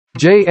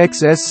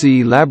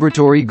JXSC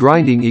Laboratory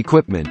Grinding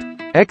Equipment,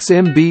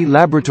 XMB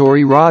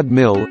Laboratory Rod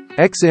Mill,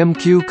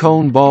 XMQ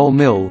Cone Ball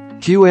Mill,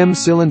 QM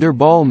Cylinder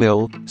Ball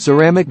Mill,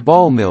 Ceramic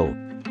Ball Mill.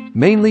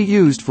 Mainly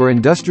used for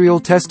industrial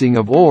testing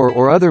of ore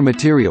or other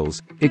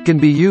materials, it can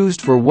be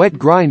used for wet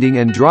grinding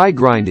and dry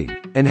grinding,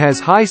 and has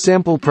high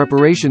sample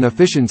preparation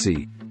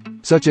efficiency,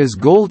 such as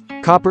gold,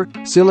 copper,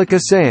 silica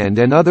sand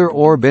and other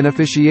ore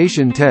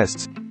beneficiation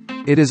tests.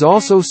 It is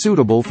also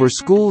suitable for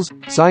schools,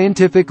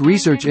 scientific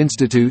research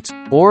institutes,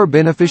 or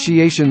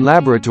beneficiation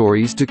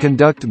laboratories to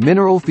conduct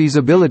mineral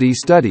feasibility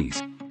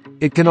studies.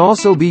 It can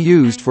also be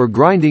used for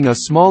grinding a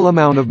small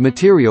amount of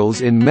materials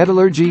in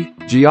metallurgy,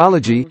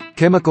 geology,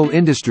 chemical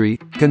industry,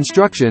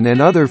 construction and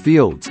other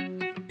fields.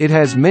 It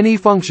has many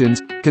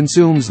functions,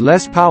 consumes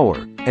less power,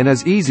 and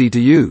is easy to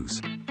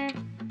use.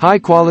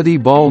 High-quality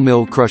ball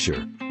mill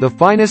crusher. The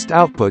finest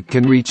output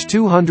can reach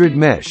 200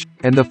 mesh,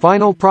 and the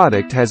final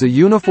product has a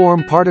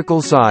uniform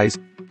particle size,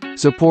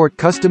 support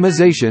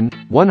customization,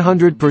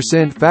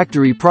 100%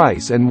 factory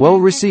price and well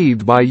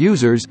received by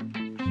users.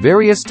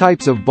 Various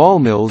types of ball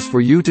mills for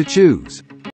you to choose.